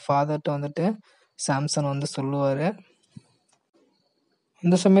தன்னுடைய ஃபாதர்கிட்ட வந்துட்டு சாம்சன் வந்து சொல்லுவார்.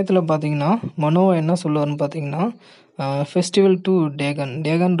 அந்த சமயத்தில் பார்த்தீங்கன்னா, மனோவா என்ன சொல்லுவார்னு பார்த்தீங்கன்னா, ஃபெஸ்டிவல் டு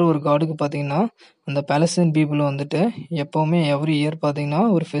டேகன்ற ஒரு காடுக்கு பார்த்தீங்கன்னா, அந்த பாலஸ்தீன் பீப்புள் வந்துட்டு எப்போவுமே எவ்ரி இயர் பார்த்தீங்கன்னா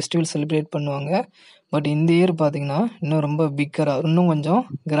ஒரு ஃபெஸ்டிவல் செலிப்ரேட் பண்ணுவாங்க. பட் இந்த இயர் பார்த்தீங்கன்னா, இன்னும் ரொம்ப பிக்கராக இன்னும் கொஞ்சம்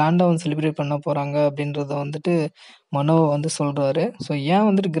கிராண்டாக வந்து செலிப்ரேட் பண்ண போகிறாங்க அப்படின்றத வந்துட்டு மனோவா வந்து சொல்கிறாரு. ஸோ ஏன்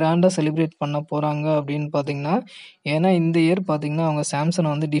வந்துட்டு கிராண்டாக செலிப்ரேட் பண்ண போகிறாங்க அப்படின்னு பார்த்தீங்கன்னா, ஏன்னா இந்த இயர் பார்த்தீங்கன்னா அவங்க சாம்சனை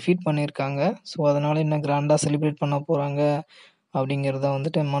வந்து டிஃபீட் பண்ணியிருக்காங்க. ஸோ அதனால் இன்னும் கிராண்டாக செலிப்ரேட் பண்ண போகிறாங்க அப்படிங்கிறத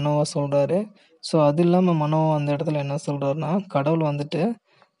வந்துட்டு மனோவா சொல்கிறாரு. ஸோ அது இல்லாமல் மனோவா அந்த இடத்துல என்ன சொல்கிறாருன்னா, கடவுள் வந்துட்டு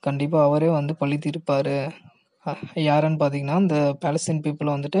கண்டிப்பாக அவரே வந்து பழி தீர்ப்பார். யாருன்னு பார்த்தீங்கன்னா, இந்த பாலஸ்தீன் பீப்புள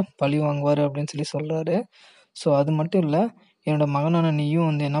வந்துட்டு பழி வாங்குவாரு அப்படின்னு சொல்றாரு. ஸோ அது மட்டும் இல்ல, என்னோட மகனான நீயும்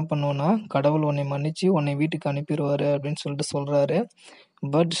வந்து என்ன பண்ணுவன்னா, கடவுள் உன்னை மன்னிச்சு உன்னை வீட்டுக்கு அனுப்பிருவாரு அப்படின்னு சொல்றாரு.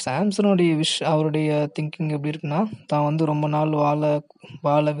 பட் சாம்சனுடைய அவருடைய திங்கிங் எப்படி இருக்குன்னா, தான் வந்து ரொம்ப நாள்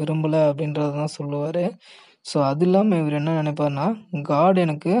வாழ விரும்பல அப்படின்றத தான் சொல்லுவாரு. ஸோ அது இல்லாம இவரு என்ன நினைப்பாருன்னா, காட்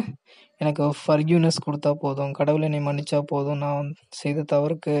எனக்கு எனக்கு ஃபர்கிவ்னஸ் குடுத்தா போதும். கடவுள் என்னை மன்னிச்சா போதும். நான் செய்த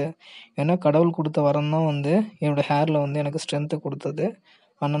தவறுக்கு. ஏன்னா கடவுள் குடுத்த வரம் தான் வந்து என்னோட ஹேர்ல வந்து எனக்கு ஸ்ட்ரென்த்த குடுத்தது.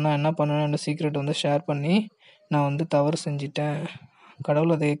 ஆனா நான் என்ன பண்ணேன்னா, என்னோட சீக்ரெட் வந்து ஷேர் பண்ணி, நான் வந்து தவறு செஞ்சுட்டேன்.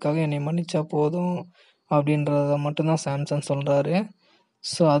 கடவுள் அதுக்காக என்னை மன்னிச்சா போதும். அப்படின்றத மட்டும் தான் சாம்சன் சொல்றாரு.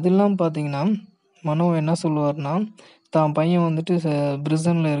 ஸோ அது இல்லாம பார்த்தீங்கன்னா, மனோ என்ன சொல்லுவாருன்னா, தான் பையன் வந்துட்டு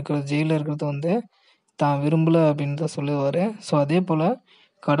ஜெயில்ல இருக்கிறது வந்து தான் விரும்பல அப்படின்னு தான் சொல்லுவாரு. ஸோ அதேபோல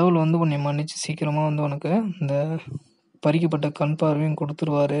கடவுள் வந்து உன்னை மன்னிச்சு சீக்கிரமா வந்து உனக்கு இந்த பறிக்கப்பட்ட கண் பார்வையும்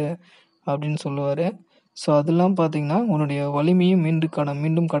குடுத்துருவாரு அப்படின்னு சொல்லுவாரு. ஸோ அதெல்லாம் பார்த்தீங்கன்னா, உன்னுடைய வலிமையும்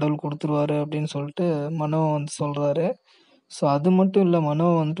மீண்டும் கடவுள் குடுத்துருவாரு அப்படின்னு சொல்லிட்டு மனோ வந்து சொல்றாரு. ஸோ அது மட்டும் இல்ல, மனோ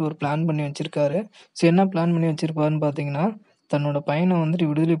வந்துட்டு ஒரு பிளான் பண்ணி வச்சிருக்காரு. ஸோ என்ன பிளான் பண்ணி வச்சிருப்பாருன்னு பார்த்தீங்கன்னா, தன்னோட பையன வந்துட்டு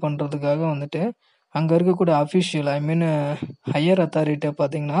விடுதலை பண்றதுக்காக வந்துட்டு, அங்க இருக்கக்கூடிய அஃபிஷியல் ஹையர் அத்தாரிட்ட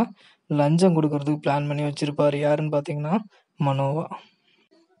பார்த்தீங்கன்னா, லஞ்சம் குடுக்கறதுக்கு பிளான் பண்ணி வச்சிருப்பாரு. யாருன்னு பார்த்தீங்கன்னா, மனோவா.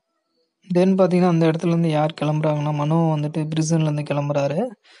 தென் பார்த்தீங்கன்னா, அந்த இடத்துலருந்து யார் கிளம்புறாங்கன்னா, மனோ வந்துட்டு பிரிசன்லேருந்து கிளம்புறாரு.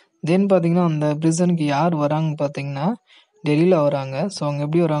 தென் பார்த்தீங்கன்னா, அந்த பிரிசனுக்கு யார் வராங்கன்னு பார்த்தீங்கன்னா, டெல்லில வராங்க. ஸோ அவங்க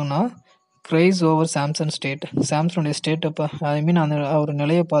எப்படி வராங்கன்னா, கிரைஸ் ஓவர் சாம்சன் ஸ்டேட். சாம்சனுடைய ஸ்டேட்ட அந்த அவர்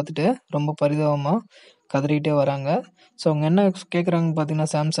நிலைய பார்த்துட்டு ரொம்ப பரிதாபமா கதறிட்டே வராங்க. ஸோ அவங்க என்ன கேட்குறாங்கன்னு பார்த்தீங்கன்னா,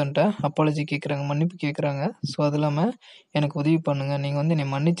 சாம்சன்ட்ட அப்பாலஜி கேட்குறாங்க, மன்னிப்பு கேட்குறாங்க. ஸோ அது இல்லாம எனக்கு உதவி பண்ணுங்க. நீங்க வந்து என்னை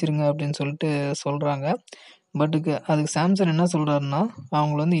மன்னிச்சிருங்க அப்படின்னு சொல்லிட்டு சொல்றாங்க. அதுக்கு சாம்சன் என்ன சொல்றாருன்னா,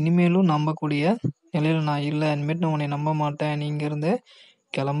 அவங்கள வந்து இனிமேலும் நம்பக்கூடிய நிலையில நான் இல்ல. இனிமேட்டு நான் உன்னை நம்ப மாட்டேன். நீ இங்கேருந்து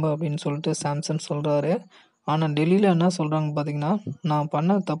கிளம்பு அப்படின்னு சொல்லிட்டு சாம்சன் சொல்றாரு. ஆனா டெல்லில என்ன சொல்றாங்க பார்த்தீங்கன்னா, நான்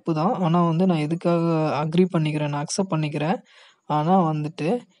பண்ண தப்பு தான். ஆனா வந்து நான் எதுக்காக பண்ணிக்கிறேன். நான் அக்செப்ட் பண்ணிக்கிறேன். ஆனா வந்துட்டு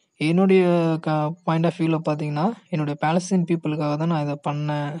என்னுடைய க பாயிண்ட் ஆஃப் வியூல பார்த்தீங்கன்னா, என்னுடைய பாலஸ்தீன் பீப்பிளுக்காக தான் நான் இத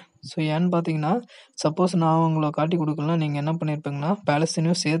பண்ணேன். ஸோ ஏன்னு பார்த்தீங்கன்னா, சப்போஸ் நான் அவங்கள காட்டிக் குடுக்கலனா, நீங்க என்ன பண்ணியிருப்பீங்கன்னா,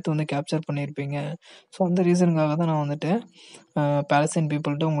 பாலஸ்தீனையும் சேர்த்து வந்து கேப்சர் பண்ணியிருப்பீங்க. ஸோ அந்த ரீசனுக்காக தான் நான் வந்துட்டு பாலஸ்தீன்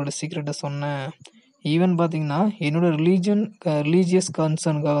பீப்பிள்ட்ட உங்களோட சீக்ரெட்ட சொன்னேன். ஈவன் பார்த்தீங்கன்னா, என்னோட ரிலீஜியஸ்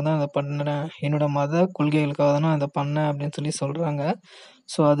கன்சர்னுக்காக தான் இத பண்ணேன். என்னோட மத கொள்கைகளுக்காக தான் நான் இத பண்ணேன் அப்படின்னு சொல்றாங்க.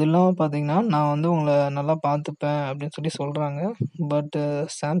 ஸோ அது இல்லாம பார்த்தீங்கன்னா, நான் வந்து உங்கள நல்லா பார்த்துப்பேன் அப்படின்னு சொல்றாங்க.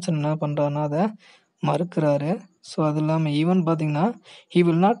 சாம்சன் என்ன பண்றாருன்னா, அத மறுக்கிறாரு. ஸோ அது இல்லாம ஈவன் பார்த்தீங்கன்னா, he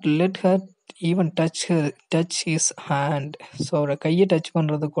will not let her even touch his hand. So அவரோட கைய டச்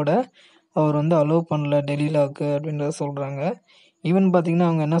பண்றது கூட அவர் வந்து அலோவ் பண்ணல டெலிலாக்கு அப்படின்றத சொல்றாங்க. ஈவன் பார்த்தீங்கன்னா,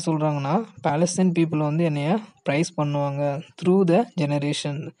 அவங்க என்ன சொல்றாங்கன்னா, பாலஸ்தீன் பீப்பிள் வந்து என்னைய பிரைஸ் பண்ணுவாங்க த்ரூ த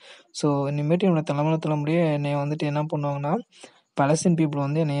ஜெனரேஷன். ஸோ இனிமேட்டு என்னோட தலைமுறையே என்னைய வந்துட்டு என்ன பண்ணுவாங்கன்னா, பாலஸ்தீன் பீப்புள்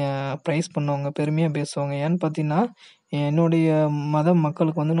வந்து என்னைய பிரைஸ் பண்ணுவாங்க, பெருமையா பேசுவாங்க. ஏன்னு பார்த்தீங்கன்னா, என்னுடைய மத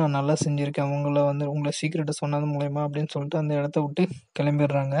மக்களுக்கு வந்து நான் நல்லா செஞ்சிருக்கேன். உங்கள சீக்ரெட்ட சொன்னது மூலியமா அப்படின்னு சொல்லிட்டு அந்த இடத்த விட்டு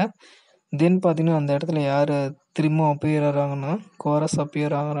கிளம்பிடுறாங்க. தென் பார்த்தீங்கன்னா, அந்த இடத்துல யாரு திரும்பவும் அப்பியர் ஆகுறாங்கன்னா, கோரஸ்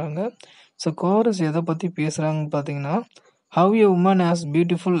அப்பியர் ஆகுறாங்க. ஸோ கோரஸ் எத பத்தி பேசுறாங்கன்னு பார்த்தீங்கன்னா, have a woman as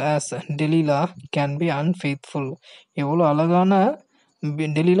beautiful as டெலீலா can be unfaithful. எவ்வளோ அழகான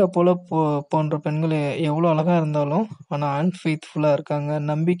டெலீலா போன்ற பெண்கள் எவ்வளோ அழகா இருந்தாலும், ஆனா அன்ஃபெய்த்ஃபுல்லா இருக்காங்க.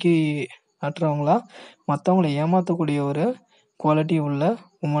 நம்பிக்கை அற்றவங்களா மத்தவங்கள ஏமாத்தக்கூடிய ஒரு குவாலிட்டி உள்ள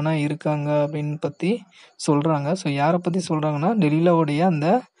உமனா இருக்காங்க அப்படின்னு பத்தி சொல்றாங்க. ஸோ யார பத்தி சொல்றாங்கன்னா, டெலீலாவுடைய அந்த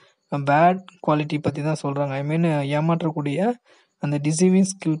பேட் குவாலிட்டி பத்தி தான் சொல்றாங்க. ஏமாற்றக்கூடிய அந்த டிசீவிங்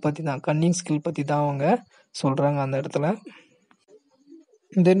ஸ்கில் பத்தி தான், கன்னிங் ஸ்கில் பத்தி தான் அவங்க சொல்றாங்க அந்த இடத்துல.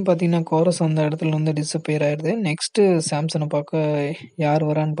 தென் பார்த்தீங்கன்னா, கோரஸ் அந்த இடத்துல வந்து டிஸப்பியர் ஆயிடுது. நெக்ஸ்ட்டு சாம்சனை பார்க்க யார்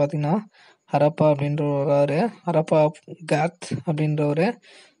வரான்னு பார்த்தீங்கன்னா, ஹரப்பா அப்படின்றவர் வராரு. Harappa of Gad அப்படின்றவரு.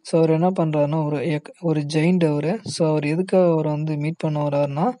 ஸோ அவர் என்ன பண்றாருன்னா, ஒரு ஜெயிண்ட் அவரு. ஸோ அவர் எதுக்காக அவரை வந்து மீட் பண்ண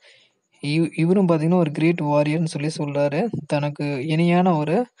வர்றாருன்னா, இவரும் பார்த்தீங்கன்னா ஒரு கிரேட் வாரியர்னு சொல்றாரு. தனக்கு இணையான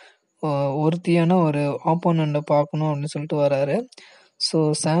ஒருத்தியான ஒரு ஆப்போனண்ட்ட பார்க்கணும் அப்படின்னு சொல்லிட்டு வராரு. ஸோ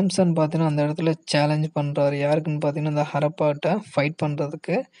சாம்சன் பார்த்தீங்கன்னா, அந்த இடத்துல சேலஞ்ச் பண்றாரு. யாருக்குன்னு பார்த்தீங்கன்னா, இந்த ஹரப்பாட்ட ஃபைட்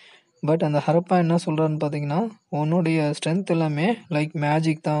பண்றதுக்கு. அந்த ஹரப்பா என்ன சொல்றாருன்னு பார்த்தீங்கன்னா, உன்னுடைய ஸ்ட்ரென்த் எல்லாமே லைக்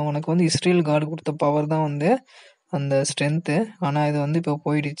மேஜிக் தான். உனக்கு வந்து இஸ்ரேல் காட் குடுத்த பவர் தான் வந்து அந்த ஸ்ட்ரென்த்து. ஆனா இது வந்து இப்போ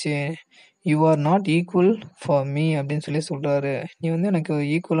போயிடுச்சு. You are not equal for me அப்படின்னு சொல்றாரு. நீ வந்து எனக்கு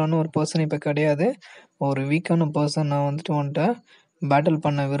ஈக்குவலான ஒரு பர்சன் இப்போ கிடையாது. ஒரு வீக்கான பர்சன். நான் வந்துட்டு உன்ட்ட பேட்டில்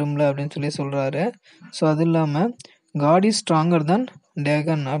பண்ண விரும்பல அப்படின்னு சொல்றாரு. ஸோ அது இல்லாம காட் இஸ் ஸ்ட்ராங்கர் தென்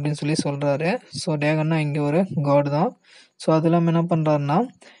டேகன் அப்படின்னு சொல்றாரு. ஸோ டேகன்னா இங்க ஒரு காட் தான். ஸோ அது இல்லாம என்ன பண்றாருன்னா,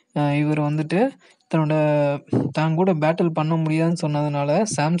 இவர் வந்துட்டு தான் கூட பேட்டில் பண்ண முடியாதுன்னு சொன்னதுனால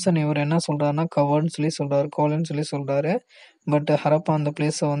சாம்சன் இவர் என்ன சொல்றாருன்னா கவர்ன்னு சொல்லி சொல்றாரு, கோலன்னு சொல்லி சொல்றாரு. பட் ஹரப்பா அந்த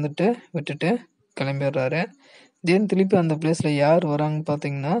பிளேஸை வந்துட்டு விட்டுட்டு கிளம்பிடுறாரு. தென் திருப்பி அந்த பிளேஸ்ல யார் வராங்கன்னு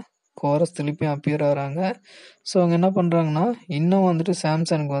பார்த்தீங்கன்னா கோரஸ் திருப்பியும் அப்பியர் ஆகிறாங்க. ஸோ அவங்க என்ன பண்ணுறாங்கன்னா இன்னும் வந்துட்டு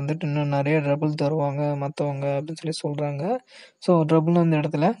சாம்சனுக்கு வந்துட்டு இன்னும் நிறைய ட்ரபிள் தருவாங்க மற்றவங்க அப்படின்னு சொல்லி சொல்கிறாங்க. ஸோ ட்ரபிள் அந்த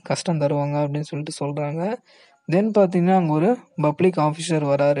இடத்துல கஷ்டம் தருவாங்க அப்படின்னு சொல்லிட்டு சொல்கிறாங்க. தென் பார்த்தீங்கன்னா அங்கே ஒரு பப்ளிக் ஆஃபீஸர்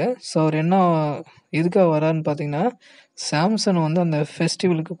வராரு. ஸோ அவர் என்ன எதுக்காக வராருன்னு பார்த்தீங்கன்னா சாம்சனை வந்து அந்த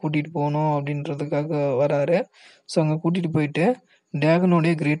ஃபெஸ்டிவலுக்கு கூட்டிகிட்டு போகணும் அப்படின்றதுக்காக வராரு. ஸோ அங்கே கூட்டிகிட்டு போயிட்டு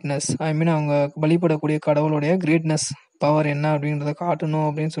டேகனுடைய கிரேட்னஸ், அவங்க வழிபடக்கூடிய கடவுளுடைய கிரேட்னஸ் பவர் என்ன அப்படின்றத காட்டணும்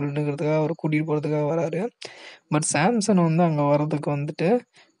அப்படின்னு சொல்லிட்டுங்கிறதுக்காக அவர் கூட்டிகிட்டு போகிறதுக்காக வராரு. பட் சாம்சன் வந்து அங்கே வர்றதுக்கு வந்துட்டு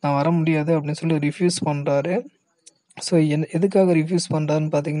நான் வர முடியாது அப்படின்னு சொல்லி ரிஃப்யூஸ் பண்ணுறாரு. ஸோ எதுக்காக ரிஃப்யூஸ்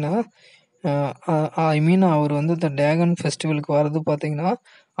பண்ணுறாருன்னு பார்த்தீங்கன்னா அவர் வந்து இந்த டேகன் ஃபெஸ்டிவலுக்கு வர்றது பார்த்தீங்கன்னா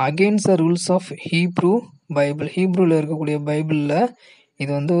against the rules of Hebrew Bible. ஹீப்ரூவில் இருக்கக்கூடிய பைபிளில்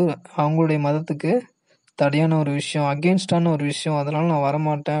இது வந்து அவங்களுடைய மதத்துக்கு தடையான ஒரு விஷயம், அகெயின்ஸ்டான ஒரு விஷயம், அதனால நான்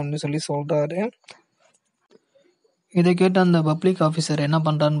வரமாட்டேன் அப்படின்னு சொல்லி சொல்கிறாரு. இதை கேட்டு அந்த பப்ளிக் ஆஃபீஸர் என்ன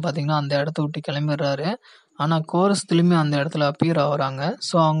பண்ணுறாருன்னு பார்த்தீங்கன்னா அந்த இடத்த விட்டு கிளம்பிடுறாரு. ஆனால் கோரஸ் திரும்பி அந்த இடத்துல அப்பியர் ஆகுறாங்க.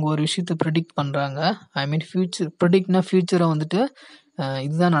 ஸோ அவங்க ஒரு விஷயத்தை ப்ரிடிக்ட் பண்ணுறாங்க. ப்ரிடிக்ட்னா ஃபியூச்சரை வந்துட்டு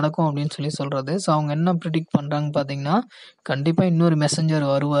இதுதான் நடக்கும் அப்படின்னு சொல்லி சொல்கிறது. ஸோ அவங்க என்ன ப்ரிடிக்ட் பண்ணுறாங்கன்னு பார்த்தீங்கன்னா கண்டிப்பாக இன்னொரு மெசஞ்சர்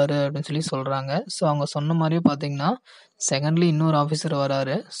வருவார் அப்படின்னு சொல்லி சொல்கிறாங்க. ஸோ அவங்க சொன்ன மாதிரியே பார்த்தீங்கன்னா செகண்ட்லி இன்னொரு ஆஃபீஸர்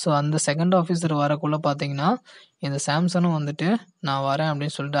வராரு. ஸோ அந்த செகண்ட் ஆஃபீஸர் வரக்குள்ளே பார்த்தீங்கன்னா இந்த சாம்சனும் வந்துட்டு நான் வரேன்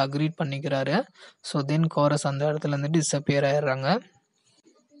அப்படின்னு சொல்லிட்டு அக்ரீட் பண்ணிக்கிறாரு. ஸோ தென் கோரஸ் அந்த இடத்துல வந்துட்டு டிஸப்பியர் ஆயிடுறாங்க.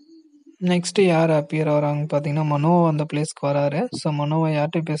 நெக்ஸ்ட்டு யார் அப்பியர் ஆகிறாங்கன்னு பார்த்தீங்கன்னா மனோவா அந்த பிளேஸ்க்கு வராரு. ஸோ மனோவா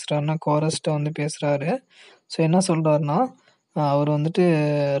யார்கிட்ட பேசுகிறாருன்னா கோரஸ்ட்ட வந்து பேசுகிறாரு. ஸோ என்ன சொல்கிறாருன்னா அவர் வந்துட்டு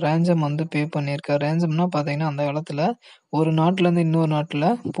ரேஞ்சம் வந்து பே பண்ணியிருக்கார். ரேஞ்சம்னா பார்த்தீங்கன்னா அந்த காலத்தில் ஒரு நாட்டிலேருந்து இன்னொரு நாட்டில்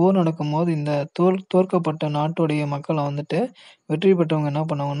போர் நடக்கும்போது இந்த தோற்கப்பட்ட நாட்டுடைய மக்களை வந்துட்டு வெற்றி பெற்றவங்க என்ன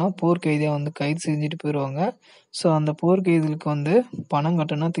பண்ணுவாங்கன்னா போர் கைதியாக வந்து கைது செஞ்சுட்டு போயிடுவாங்க. ஸோ அந்த போர் கைதிகளுக்கு வந்து பணம்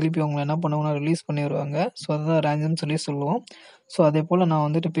கட்டினா திருப்பி அவங்களை என்ன பண்ணுவாங்கன்னா ரிலீஸ் பண்ணிடுவாங்க. ஸோ அதுதான் ரேஞ்சம் சொல்லி சொல்லுவோம். ஸோ அதே போல் நான்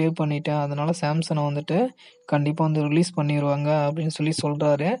வந்துட்டு பே பண்ணிட்டேன், அதனால் சாம்சனை வந்துட்டு கண்டிப்பாக வந்து ரிலீஸ் பண்ணிடுவாங்க அப்படின்னு சொல்லி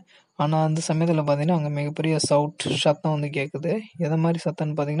சொல்கிறாரு. ஆனால் அந்த சமயத்தில் பார்த்தீங்கன்னா அங்கே மிகப்பெரிய சத்தம் வந்து கேட்குது. எதை மாதிரி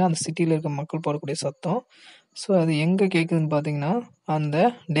சத்தம்னு பார்த்தீங்கன்னா அந்த சிட்டியில் இருக்க மக்கள் போடக்கூடிய சத்தம். ஸோ அது எங்கே கேட்குதுன்னு பார்த்தீங்கன்னா அந்த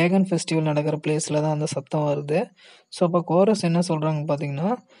டேகன் ஃபெஸ்டிவல் நடக்கிற பிளேஸில் தான் அந்த சத்தம் வருது. ஸோ அப்போ கோரஸ் என்ன சொல்கிறாங்க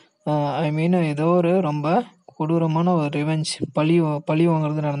பார்த்தீங்கன்னா ஏதோ ஒரு ரொம்ப கொடூரமான ஒரு ரிவெஞ்ச் பழி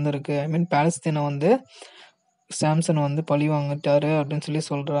வாங்குறது நடந்திருக்கு. பாலஸ்தீனை வந்து சாம்சன் வந்து பழி வாங்கிட்டாரு அப்படின்னு சொல்லி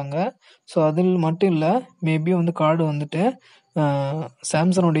சொல்கிறாங்க. ஸோ அதில் மட்டும் இல்லை, மேபி வந்து காடு வந்துட்டு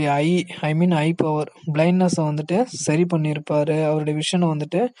சாம்சனுடைய ஐ பவர் பிளைண்ட்னஸை வந்துட்டு சரி பண்ணியிருப்பார், அவருடைய விஷனை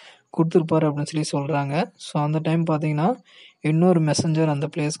வந்துட்டு கொடுத்துருப்பாரு அப்படின்னு சொல்லி சொல்கிறாங்க. ஸோ அந்த டைம் பார்த்தீங்கன்னா இன்னொரு மெசஞ்சர் அந்த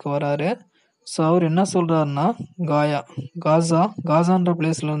பிளேஸ்க்கு வராரு. ஸோ அவர் என்ன சொல்கிறாருன்னா காசான்ற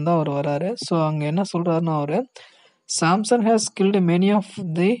பிளேஸ்லேருந்து அவர் வராரு. ஸோ அங்கே என்ன சொல்கிறாருன்னா அவர் Samson has guild many of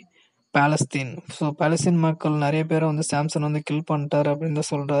the Palestine. So Palestine மக்கள் நிறைய பேரை வந்து சாம்சன் வந்து கில் பண்ணிட்டாரு அப்படின்னு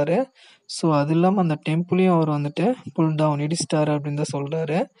தான் சொல்கிறாரு. ஸோ அது இல்லாமல் அந்த டெம்பிளையும் அவர் வந்துட்டு புல் டவுன் இடிச்சிட்டாரு அப்படின்னு தான்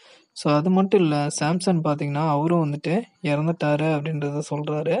சொல்கிறாரு. ஸோ அது மட்டும் இல்லை, சாம்சன் பார்த்தீங்கன்னா அவரும் வந்துட்டு இறந்துட்டாரு அப்படின்றத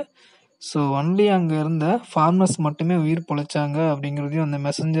சொல்கிறாரு. ஸோ ஒன்லி அங்கே இருந்த ஃபார்மர்ஸ் மட்டுமே உயிர் பொழைச்சாங்க அப்படிங்கிறதையும் அந்த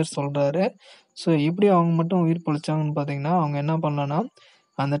மெசஞ்சர் சொல்கிறாரு. ஸோ எப்படி அவங்க மட்டும் உயிர் பொழைச்சாங்கன்னு பார்த்தீங்கன்னா அவங்க என்ன பண்ணலன்னா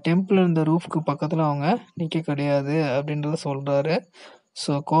அந்த டெம்பிள் இருந்த ரூஃப்க்கு பக்கத்தில் அவங்க நிற்க கிடையாது அப்படின்றத சொல்கிறாரு.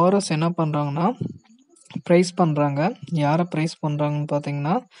 ஸோ கோரஸ் என்ன பண்ணுறாங்கன்னா ப்ரைஸ் பண்ணுறாங்க. யாரை ப்ரைஸ் பண்ணுறாங்கன்னு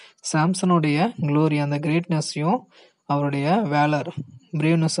பார்த்தீங்கன்னா சாம்சனுடைய க்ளோரி, அந்த கிரேட்னஸையும் அவருடைய வேலர்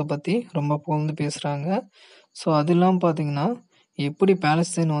பிரேவ்னஸை பற்றி ரொம்ப புகழ்ந்து பேசுகிறாங்க. ஸோ அது இல்லாமல் பார்த்தீங்கன்னா எப்படி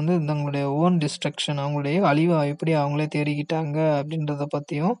பாலஸ்தீன் வந்து தங்களுடைய ஓன் டிஸ்ட்ரக்ஷன், அவங்களுடைய அழிவை எப்படி அவங்களே தேடிக்கிட்டாங்க அப்படின்றத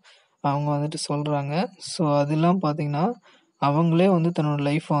பற்றியும் அவங்க வந்துட்டு சொல்கிறாங்க. ஸோ அது இல்லாமல் பார்த்தீங்கன்னா அவங்களே வந்து தன்னோட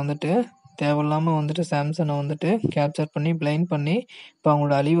லைஃப்பை வந்துட்டு தேவையில்லாமல் வந்துட்டு சாம்சனை வந்துட்டு கேப்சர் பண்ணி பிளைண்ட் பண்ணி இப்போ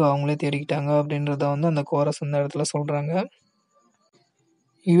அவங்களோட அழிவு அவங்களே தேடிக்கிட்டாங்க அப்படின்றத வந்து அந்த கோரஸ் அந்த இடத்துல சொல்கிறாங்க.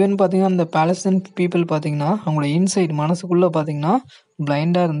 ஈவன் பார்த்தீங்கன்னா அந்த பாலஸ்தீன் பீப்புள் பார்த்தீங்கன்னா அவங்களோட இன்சைட் மனசுக்குள்ளே பார்த்தீங்கன்னா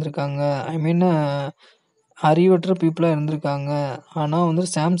பிளைண்டாக இருந்திருக்காங்க. அறிவற்ற பீப்புளாக இருந்திருக்காங்க. ஆனால் வந்து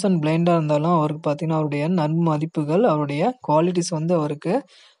சாம்சன் பிளைண்டாக இருந்தாலும் அவருக்கு பார்த்தீங்கன்னா அவருடைய நன்மதிப்புகள், அவருடைய குவாலிட்டிஸ் வந்து அவருக்கு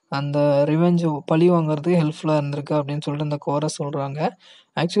அந்த ரிவெஞ்ச் பழி வாங்குறதுக்கு ஹெல்ப்ஃபுல்லாக இருந்திருக்கு அப்படின்னு சொல்லிட்டு அந்த கோரஸ் சொல்கிறாங்க.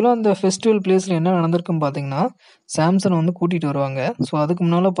 ஆக்சுவலாக அந்த ஃபெஸ்டிவல் பிளேஸில் என்ன நடந்திருக்குன்னு பார்த்தீங்கன்னா சாம்சனை வந்து கூட்டிகிட்டு வருவாங்க. ஸோ அதுக்கு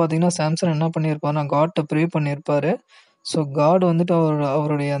முன்னால் பார்த்தீங்கன்னா சாம்சன் என்ன பண்ணியிருப்பாருன்னா காட்டை ப்ரே பண்ணியிருப்பார். ஸோ காட் வந்துட்டு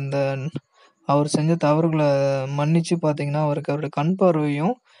அவருடைய அந்த அவர் செஞ்ச தவறுகளை மன்னித்து பார்த்தீங்கன்னா அவருக்கு அவருடைய கண்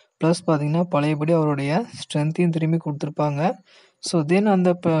பார்வையும் ப்ளஸ் பார்த்தீங்கன்னா பழையபடி அவருடைய ஸ்ட்ரென்த்தையும் திரும்பி கொடுத்துருப்பாங்க. ஸோ தென் அந்த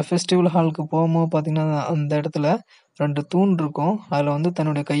ஃபெஸ்டிவல் ஹாலுக்கு போகும்போது பார்த்தீங்கன்னா அந்த இடத்துல 2 தூண் இருக்கும். அதில் வந்து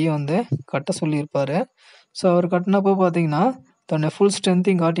தன்னுடைய கையை வந்து கட்ட சொல்லியிருப்பாரு. ஸோ அவர் கட்டினப்போ பார்த்தீங்கன்னா தன்னுடைய ஃபுல்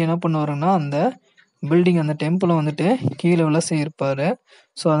ஸ்ட்ரென்த்தையும் காட்டி என்ன பண்ணுவாருன்னா அந்த பில்டிங் அந்த டெம்பிளை வந்துட்டு கீழே விழ செய்யிருப்பாரு.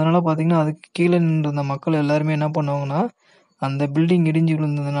 ஸோ அதனால் பார்த்தீங்கன்னா அதுக்கு கீழே நின்றிருந்த மக்கள் எல்லாருமே என்ன பண்ணுவாங்கன்னா அந்த பில்டிங் இடிஞ்சு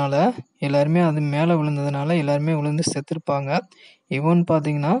விழுந்ததுனால எல்லாருமே அது மேலே விழுந்ததுனால எல்லாருமே விழுந்து செத்துருப்பாங்க. ஈவன்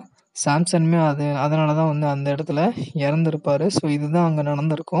பார்த்தீங்கன்னா சாம்சனுமே அதனால தான் வந்து அந்த இடத்துல இறந்துருப்பாரு. ஸோ இதுதான் அங்கே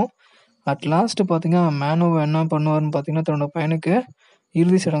நடந்திருக்கும். அட் லாஸ்ட் பார்த்தீங்கன்னா மேனோவை என்ன பண்ணுவார்னு பார்த்தீங்கன்னா தன்னோட பையனுக்கு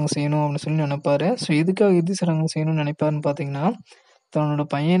இறுதி சடங்கு செய்யணும் அப்படின்னு சொல்லி நினைப்பாரு. ஸோ எதுக்காக இறுதி சடங்கு செய்யணும்னு நினைப்பாருன்னு பார்த்தீங்கன்னா தன்னோட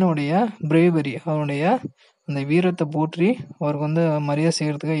பையனுடைய பிரேவரி அவனுடைய அந்த வீரத்தை போற்றி அவருக்கு வந்து மரியாதை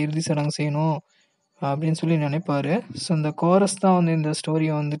செய்கிறதுக்காக இறுதி சடங்கு செய்யணும் அப்படின்னு சொல்லி நினைப்பாரு. ஸோ இந்த கோரஸ் தான் வந்து இந்த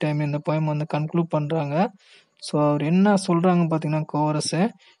ஸ்டோரியை வந்துட்டு இந்த போயம் வந்து கன்க்ளூட் பண்ணுறாங்க. ஸோ அவர் என்ன சொல்கிறாங்க பார்த்தீங்கன்னா chorus,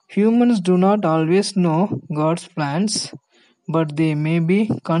 humans do not always know God's plans but they may be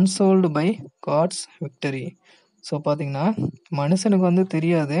consoled by God's victory. So பார்த்தீங்கன்னா மனுஷனுக்கு வந்து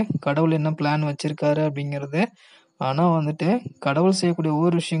தெரியாது கடவுள் என்ன பிளான் வச்சுருக்காரு அப்படிங்கிறது. ஆனால் வந்துட்டு கடவுள் செய்யக்கூடிய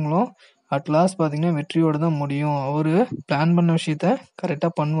ஒவ்வொரு விஷயங்களும் அட்லாஸ்ட் பார்த்தீங்கன்னா வெற்றியோடு தான் முடியும். அவர் பிளான் பண்ண விஷயத்த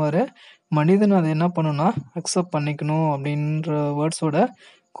கரெக்டாக பண்ணுவார். மனிதன் அதை என்ன பண்ணணும்னா அக்செப்ட் பண்ணிக்கணும் அப்படின்ற வேர்ட்ஸோட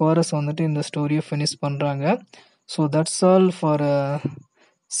கோரஸ் வந்துட்டு இந்த ஸ்டோரியை ஃபினிஷ் பண்ணுறாங்க. So that's all for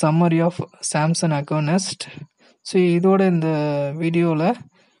summary of Samson agonist. So இதோட இந்த வீடியோவில்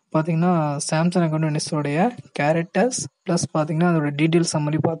பார்த்தீங்கன்னா சாம்சன் அகோனிஸ்டோடைய கேரக்டர்ஸ் ப்ளஸ் பார்த்தீங்கன்னா அதோட டீட்டெயில்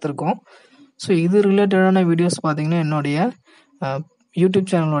சம்மரி பார்த்துருக்கோம். ஸோ இது ரிலேட்டடான வீடியோஸ் பார்த்தீங்கன்னா என்னுடைய யூடியூப்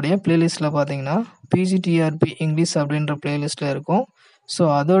சேனலோடைய பிளேலிஸ்ட்டில் பார்த்தீங்கன்னா PGTRB இங்கிலீஷ் அப்படின்ற பிளேலிஸ்ட்டில் இருக்கும். ஸோ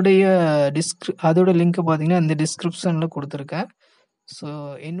அதோட லிங்க்கை பார்த்தீங்கன்னா இந்த டிஸ்கிரிப்ஷனில் கொடுத்துருக்கேன். ஸோ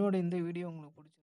என்னோட இந்த வீடியோ உங்களுக்கு